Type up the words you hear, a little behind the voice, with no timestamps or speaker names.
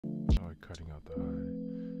the high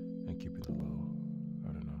and keeping the low.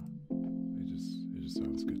 I don't know. It just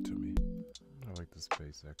sounds good to me. I like the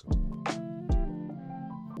space echo.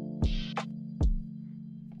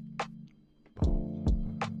 Boom,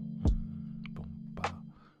 boom, ba,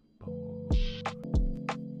 boom.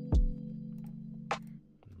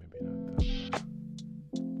 Maybe not that bad.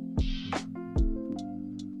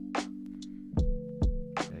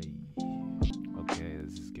 Hey. Okay,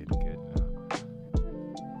 this is getting good now.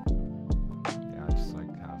 Yeah, I just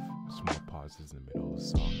like have small pauses in the middle of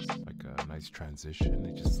songs, like a nice transition.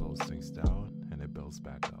 It just slows things down and it builds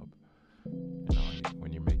back up. You know,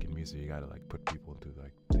 when you're making music, you gotta like put people into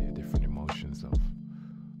like the different emotions of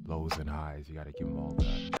lows and highs. You gotta give them all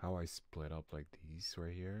that. How I split up like these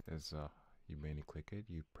right here is you mainly click it,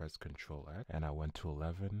 you press Control X, and I went to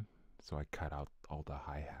 11, so I cut out all the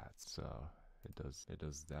hi-hats. It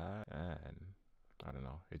does that, and I don't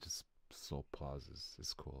know, it just slow pauses.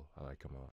 It's cool. I like them a lot.